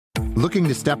Looking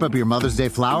to step up your Mother's Day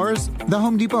flowers? The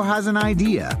Home Depot has an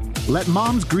idea. Let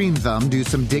Mom's Green Thumb do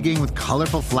some digging with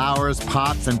colorful flowers,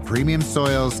 pots, and premium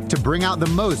soils to bring out the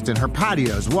most in her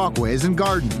patios, walkways, and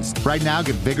gardens. Right now,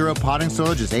 get Vigoro potting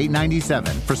soil just $8.97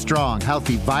 for strong,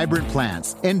 healthy, vibrant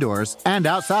plants, indoors and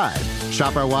outside.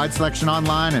 Shop our wide selection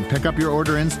online and pick up your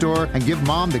order in-store and give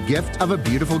Mom the gift of a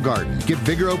beautiful garden. Get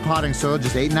Vigoro potting soil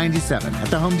just $8.97 at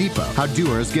the Home Depot. How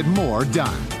doers get more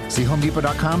done. See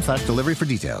homedepot.com/delivery for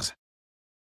details.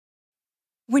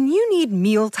 When you need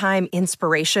mealtime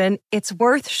inspiration, it's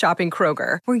worth shopping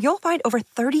Kroger, where you'll find over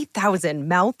 30,000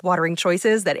 mouth-watering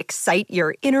choices that excite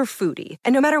your inner foodie.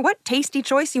 And no matter what tasty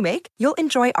choice you make, you'll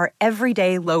enjoy our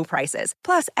everyday low prices,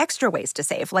 plus extra ways to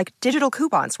save, like digital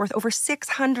coupons worth over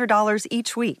 $600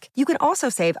 each week. You can also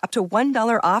save up to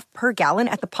 $1 off per gallon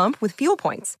at the pump with fuel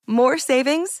points. More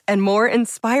savings and more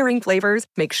inspiring flavors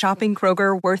make shopping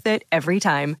Kroger worth it every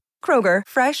time. Kroger,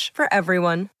 fresh for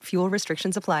everyone. Fuel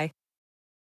restrictions apply.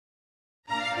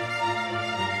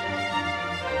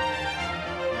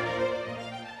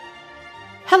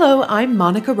 Hello, I'm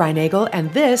Monica Reinagel,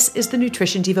 and this is the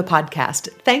Nutrition Diva podcast.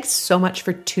 Thanks so much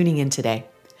for tuning in today.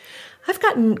 I've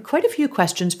gotten quite a few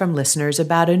questions from listeners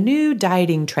about a new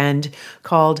dieting trend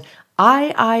called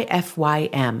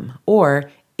IIFYM, or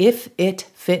If It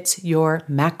Fits Your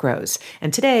Macros.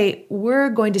 And today, we're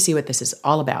going to see what this is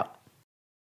all about.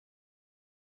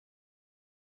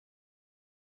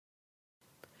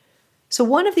 So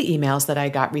one of the emails that I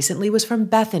got recently was from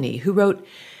Bethany, who wrote,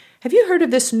 "Have you heard of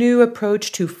this new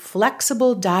approach to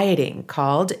flexible dieting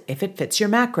called If It Fits Your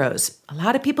Macros? A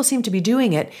lot of people seem to be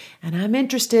doing it, and I'm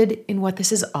interested in what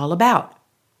this is all about."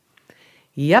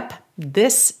 Yep,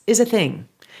 this is a thing.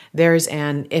 There's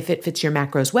an If It Fits Your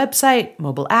Macros website,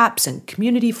 mobile apps, and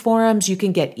community forums. You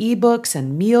can get ebooks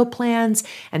and meal plans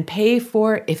and pay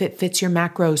for If It Fits Your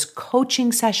Macros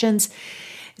coaching sessions.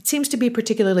 It seems to be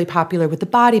particularly popular with the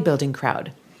bodybuilding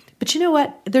crowd. But you know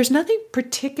what? There's nothing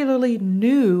particularly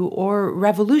new or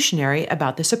revolutionary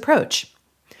about this approach.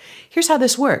 Here's how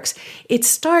this works. It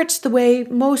starts the way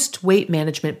most weight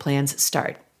management plans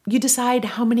start. You decide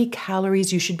how many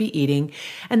calories you should be eating,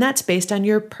 and that's based on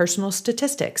your personal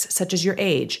statistics, such as your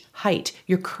age, height,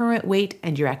 your current weight,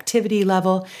 and your activity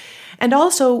level, and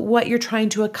also what you're trying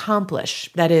to accomplish.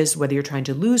 That is, whether you're trying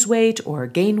to lose weight or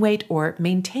gain weight or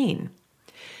maintain.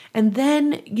 And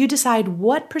then you decide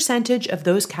what percentage of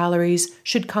those calories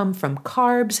should come from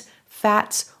carbs,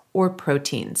 fats, or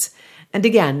proteins. And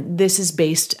again, this is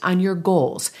based on your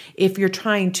goals. If you're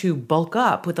trying to bulk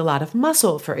up with a lot of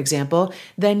muscle, for example,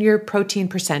 then your protein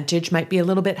percentage might be a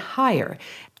little bit higher.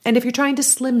 And if you're trying to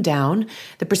slim down,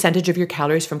 the percentage of your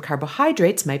calories from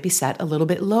carbohydrates might be set a little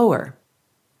bit lower.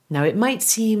 Now, it might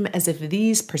seem as if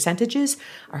these percentages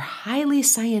are highly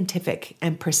scientific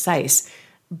and precise,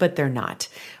 but they're not.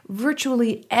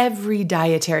 Virtually every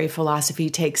dietary philosophy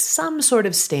takes some sort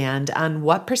of stand on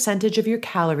what percentage of your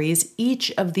calories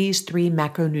each of these three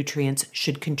macronutrients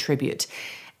should contribute.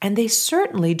 And they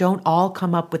certainly don't all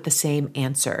come up with the same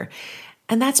answer.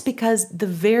 And that's because the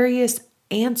various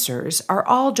answers are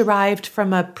all derived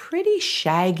from a pretty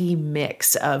shaggy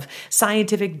mix of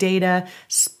scientific data,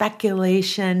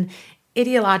 speculation,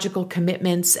 ideological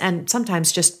commitments, and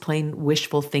sometimes just plain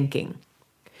wishful thinking.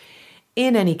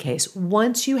 In any case,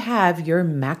 once you have your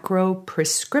macro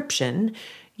prescription,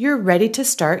 you're ready to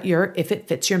start your If It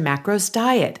Fits Your Macros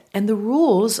diet. And the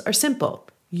rules are simple.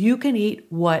 You can eat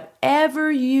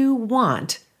whatever you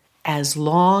want as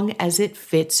long as it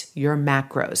fits your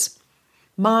macros.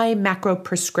 My macro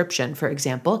prescription, for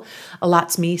example,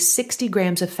 allots me 60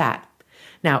 grams of fat.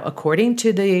 Now, according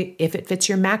to the If It Fits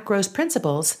Your Macros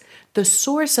principles, the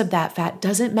source of that fat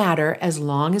doesn't matter as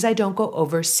long as I don't go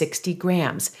over 60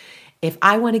 grams. If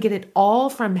I want to get it all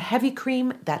from heavy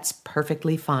cream, that's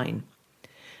perfectly fine.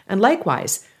 And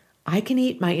likewise, I can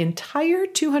eat my entire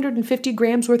 250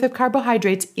 grams worth of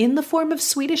carbohydrates in the form of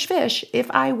Swedish fish if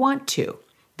I want to.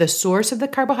 The source of the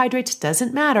carbohydrates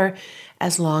doesn't matter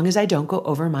as long as I don't go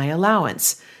over my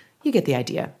allowance. You get the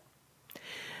idea.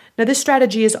 Now, this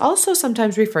strategy is also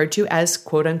sometimes referred to as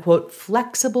quote-unquote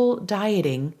flexible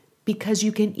dieting because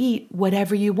you can eat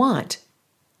whatever you want.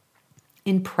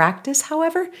 In practice,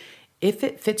 however, If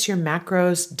It Fits Your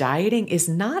Macros dieting is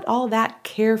not all that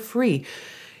carefree.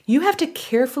 You have to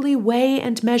carefully weigh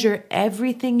and measure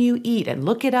everything you eat and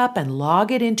look it up and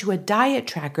log it into a diet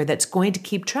tracker that's going to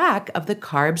keep track of the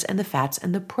carbs and the fats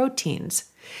and the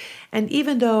proteins. And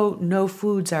even though no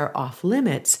foods are off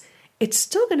limits, it's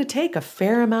still going to take a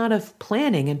fair amount of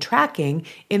planning and tracking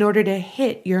in order to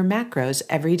hit your macros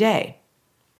every day.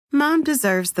 Mom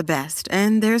deserves the best,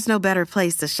 and there's no better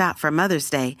place to shop for Mother's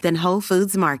Day than Whole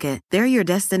Foods Market. They're your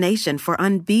destination for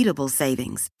unbeatable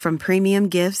savings, from premium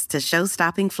gifts to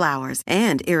show-stopping flowers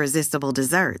and irresistible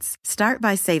desserts. Start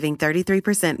by saving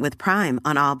 33% with Prime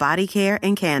on all body care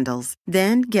and candles.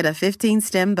 Then get a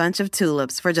 15-stem bunch of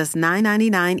tulips for just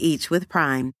 $9.99 each with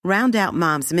Prime. Round out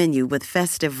Mom's menu with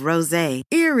festive rosé,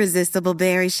 irresistible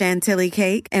berry chantilly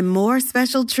cake, and more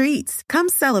special treats. Come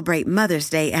celebrate Mother's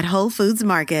Day at Whole Foods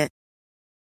Market.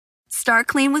 Start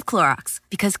clean with Clorox,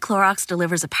 because Clorox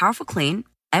delivers a powerful clean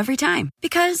every time.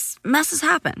 Because messes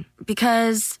happen.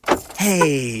 Because...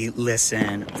 Hey,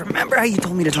 listen. Remember how you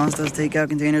told me to toss those takeout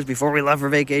containers before we left for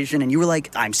vacation? And you were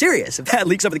like, I'm serious. If that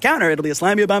leaks over the counter, it'll be a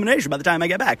slimy abomination by the time I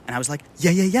get back. And I was like,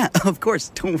 yeah, of course.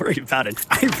 Don't worry about it.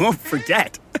 I won't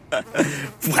forget.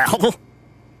 Well...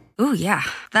 Ooh, yeah,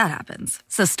 that happens.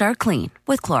 So start clean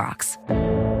with Clorox.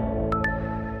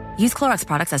 Use Clorox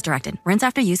products as directed. Rinse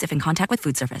after use if in contact with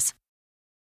food surface.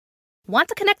 Want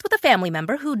to connect with a family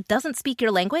member who doesn't speak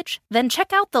your language? Then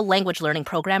check out the language learning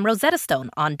program Rosetta Stone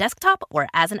on desktop or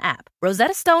as an app.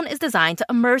 Rosetta Stone is designed to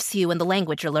immerse you in the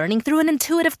language you're learning through an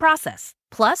intuitive process.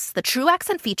 Plus, the True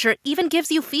Accent feature even gives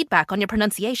you feedback on your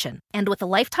pronunciation. And with a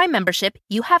lifetime membership,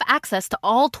 you have access to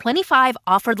all 25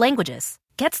 offered languages.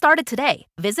 Get started today.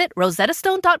 Visit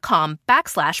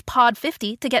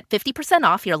rosettastone.com/pod50 to get 50%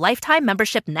 off your lifetime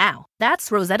membership now. That's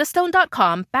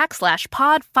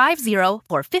rosettastone.com/pod50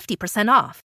 for 50%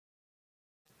 off.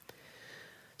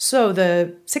 So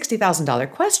the $60,000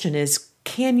 question is,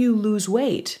 can you lose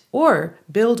weight or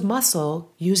build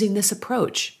muscle using this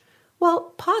approach?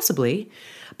 Well, possibly.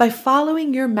 By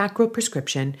following your macro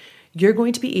prescription, you're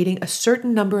going to be eating a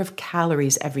certain number of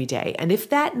calories every day. And if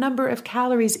that number of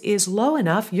calories is low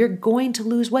enough, you're going to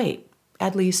lose weight,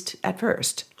 at least at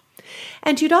first.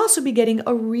 And you'd also be getting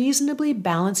a reasonably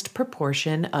balanced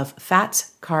proportion of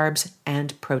fats, carbs,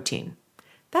 and protein.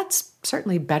 That's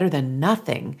certainly better than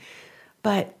nothing,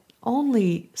 but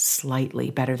only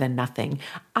slightly better than nothing.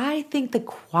 I think the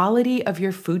quality of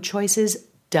your food choices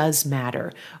does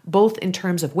matter, both in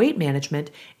terms of weight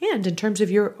management and in terms of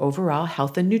your overall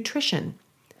health and nutrition.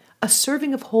 A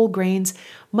serving of whole grains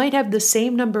might have the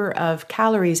same number of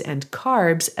calories and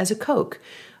carbs as a Coke,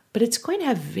 but it's going to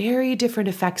have very different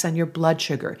effects on your blood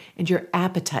sugar and your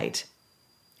appetite.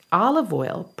 Olive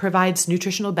oil provides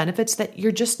nutritional benefits that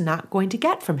you're just not going to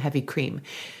get from heavy cream,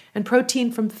 and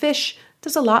protein from fish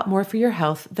does a lot more for your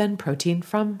health than protein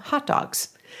from hot dogs.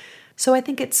 So I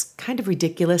think it's kind of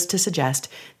ridiculous to suggest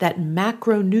that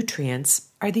macronutrients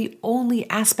are the only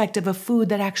aspect of a food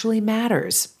that actually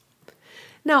matters.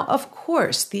 Now, of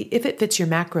course, the If It Fits Your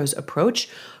Macros approach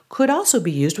could also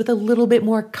be used with a little bit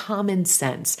more common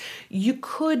sense. You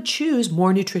could choose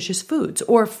more nutritious foods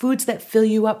or foods that fill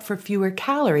you up for fewer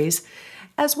calories,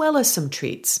 as well as some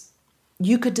treats.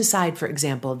 You could decide, for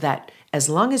example, that as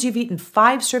long as you've eaten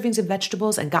 5 servings of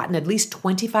vegetables and gotten at least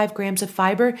 25 grams of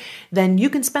fiber, then you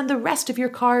can spend the rest of your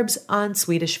carbs on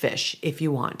Swedish fish if you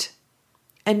want.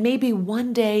 And maybe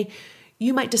one day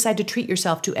you might decide to treat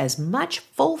yourself to as much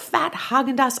full-fat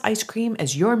Haagen-Dazs ice cream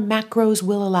as your macros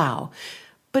will allow,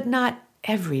 but not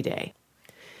every day.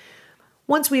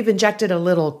 Once we've injected a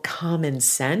little common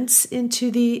sense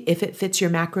into the If It Fits Your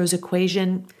Macros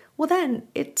equation, well, then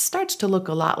it starts to look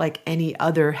a lot like any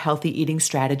other healthy eating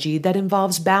strategy that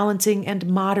involves balancing and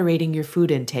moderating your food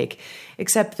intake,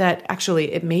 except that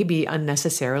actually it may be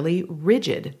unnecessarily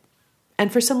rigid. And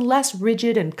for some less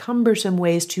rigid and cumbersome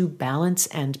ways to balance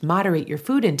and moderate your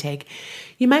food intake,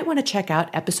 you might want to check out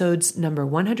episodes number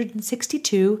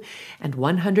 162 and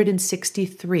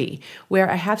 163,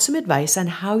 where I have some advice on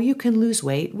how you can lose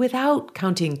weight without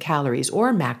counting calories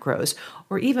or macros,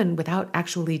 or even without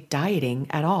actually dieting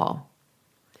at all.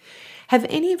 Have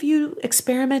any of you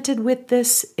experimented with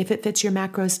this If It Fits Your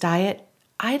Macros diet?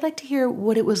 I'd like to hear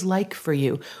what it was like for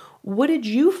you. What did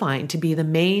you find to be the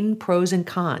main pros and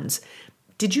cons?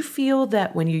 Did you feel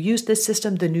that when you used this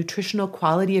system, the nutritional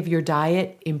quality of your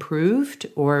diet improved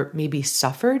or maybe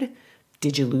suffered?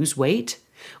 Did you lose weight?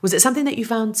 Was it something that you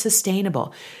found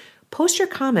sustainable? Post your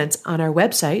comments on our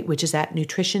website, which is at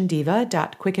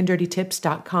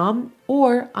nutritiondiva.quickanddirtytips.com,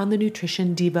 or on the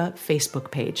Nutrition Diva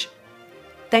Facebook page.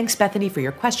 Thanks, Bethany, for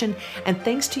your question, and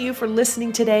thanks to you for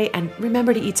listening today, and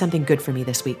remember to eat something good for me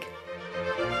this week.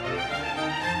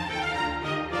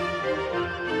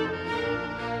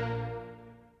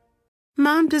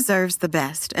 Mom deserves the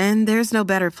best, and there's no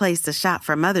better place to shop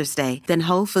for Mother's Day than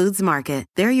Whole Foods Market.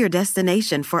 They're your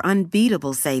destination for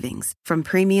unbeatable savings, from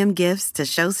premium gifts to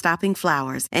show-stopping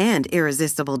flowers and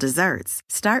irresistible desserts.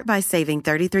 Start by saving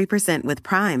 33% with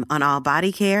Prime on all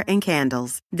body care and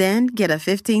candles. Then get a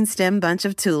 15-stem bunch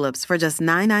of tulips for just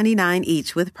 $9.99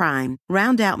 each with Prime.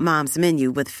 Round out Mom's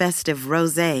menu with festive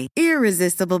rosé,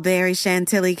 irresistible berry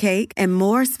chantilly cake, and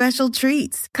more special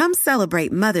treats. Come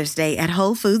celebrate Mother's Day at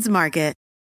Whole Foods Market.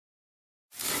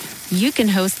 You can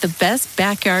host the best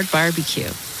backyard barbecue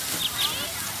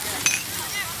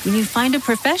when you find a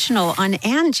professional on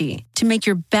Angie to make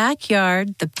your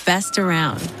backyard the best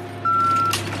around.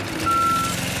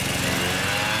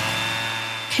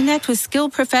 Connect with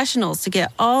skilled professionals to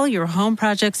get all your home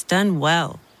projects done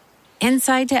well.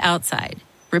 Inside to outside,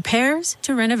 repairs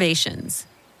to renovations.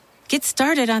 Get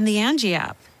started on the Angie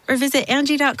app or visit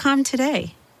Angie.com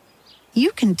today.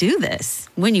 You can do this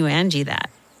when you Angie that.